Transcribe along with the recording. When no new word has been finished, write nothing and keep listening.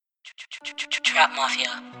Trap Mafia.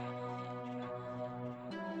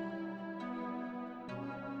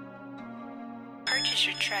 Purchase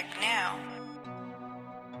your track now.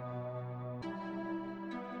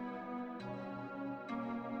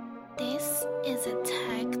 This is a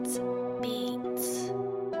tagged beat.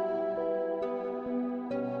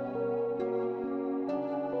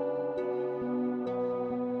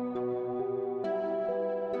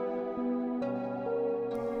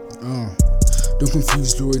 Don't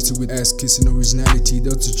confuse loyalty with ass kissing originality.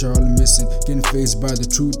 That's what y'all are missing. Getting phased by the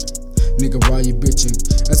truth. Nigga, why you bitching?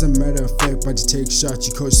 As a matter of fact, why'd you take shots?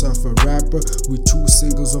 You call yourself a rapper with 2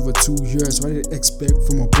 singles over 2 years. What did you expect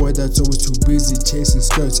from a boy that's always too busy chasing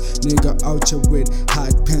skirts? Nigga out here with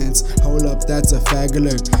hot pants. Hold up, that's a fag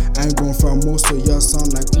alert. I ain't going for most of y'all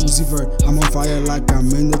sound like Uzi Vert. I'm on fire like I'm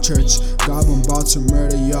in the church. Goblin about to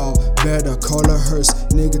murder y'all. Better call a hearse.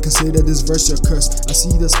 Nigga, consider this verse your curse. I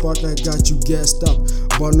see the spotlight got you gassed up.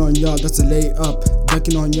 Ballin' on y'all, that's a layup.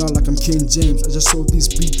 Ducking on y'all like I'm King James. I just sold these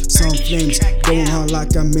beats, some flames. Going on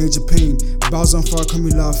like I'm Major Pain. Bows on fire, call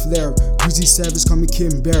me La Flair. Greasy Savage, call me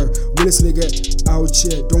Kim Bear. Willis nigga out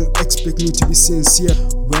here, don't expect me to be sincere.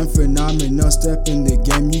 When phenomenal, step in the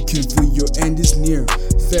game, you can feel your end is near.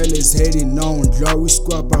 Fellas hating on Glory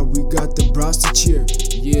Squad, but we got the bras to cheer.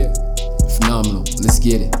 Yeah. Phenomenal, let's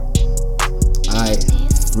get it. Alright,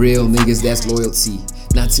 real niggas, that's loyalty.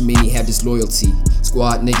 Not too many have this loyalty.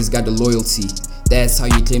 Squad niggas got the loyalty. That's how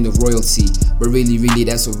you claim the royalty. But really,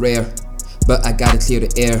 that's so rare. But I gotta clear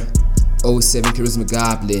the air. 07 Charisma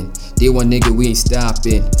Goblin. They one nigga, we ain't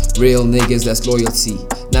stopping. Real niggas, that's loyalty.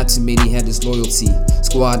 Not too many have this loyalty.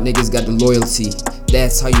 Squad niggas got the loyalty.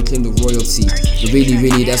 That's how you claim the royalty. But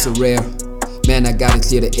really, that's so rare. Man, I gotta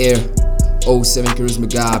clear the air. 07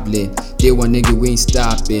 Charisma Goblin. They one nigga, we ain't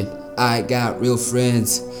stopping. I got real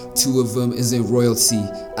friends. 2 of them isn't royalty.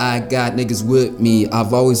 I got niggas with me.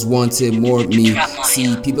 I've always wanted more of me.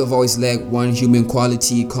 See, people have always lacked one human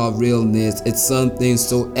quality called realness. It's something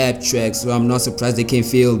so abstract, so I'm not surprised they can't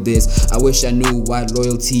feel this. I wish I knew why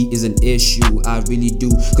loyalty is an issue. I really do,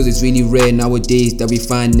 cause it's really rare nowadays that we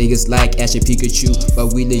find niggas like Ash and Pikachu.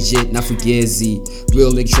 But we legit, not fugazi.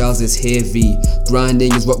 Real nigga trials is heavy.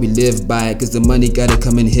 Grinding is what we live by, cause the money gotta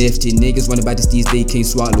come in hefty. Niggas wanna buy these they can't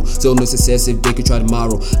swallow. Still no success if they could try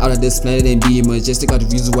tomorrow. Out of this planet and be majestic, are the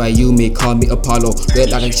reasons why you may call me Apollo. Red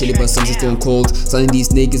like I'm chilly, but some stone cold. Selling these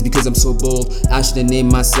niggas because I'm so bold. I should've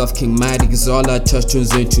named myself King Mighty, cause all I touch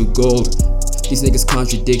turns into gold. These niggas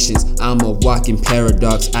contradictions, I'm a walking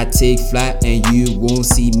paradox. I take flight and you won't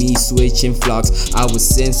see me switching flocks. I was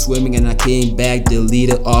sent swimming and I came back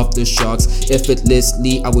deleted off the sharks.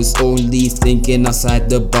 Effortlessly, I was only thinking outside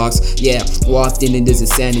the box. Yeah, walked in and there's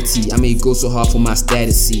insanity. I may go so hard for my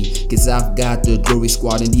status, cause I've got the Glory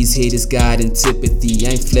Squad and these haters got antipathy.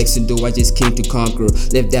 I ain't flexing though, I just came to conquer.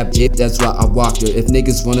 Left that jip, that's why I walked her. If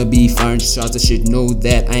niggas wanna be firing shots, I should know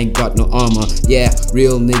that I ain't got no armor. Yeah,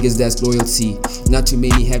 real niggas, that's loyalty. Not too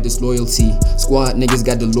many have this loyalty. Squad niggas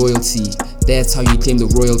got the loyalty. That's how you claim the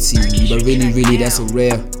royalty. But really, that's so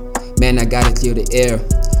rare. Man, I gotta clear the air.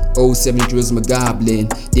 07 Charisma Goblin.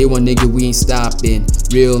 They one nigga, we ain't stopping.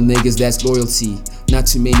 Real niggas, that's loyalty. Not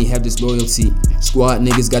too many have this loyalty. Squad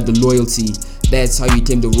niggas got the loyalty. That's how you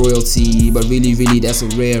claim the royalty. But really, that's so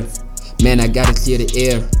rare. Man, I gotta clear the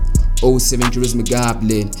air. 07 Charisma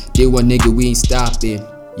Goblin. They one nigga, we ain't stopping.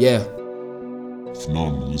 Yeah.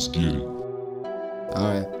 Phenomenal, let's get it.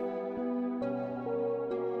 Alright.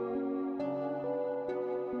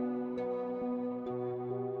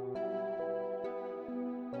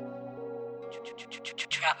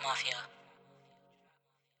 Trap Mafia.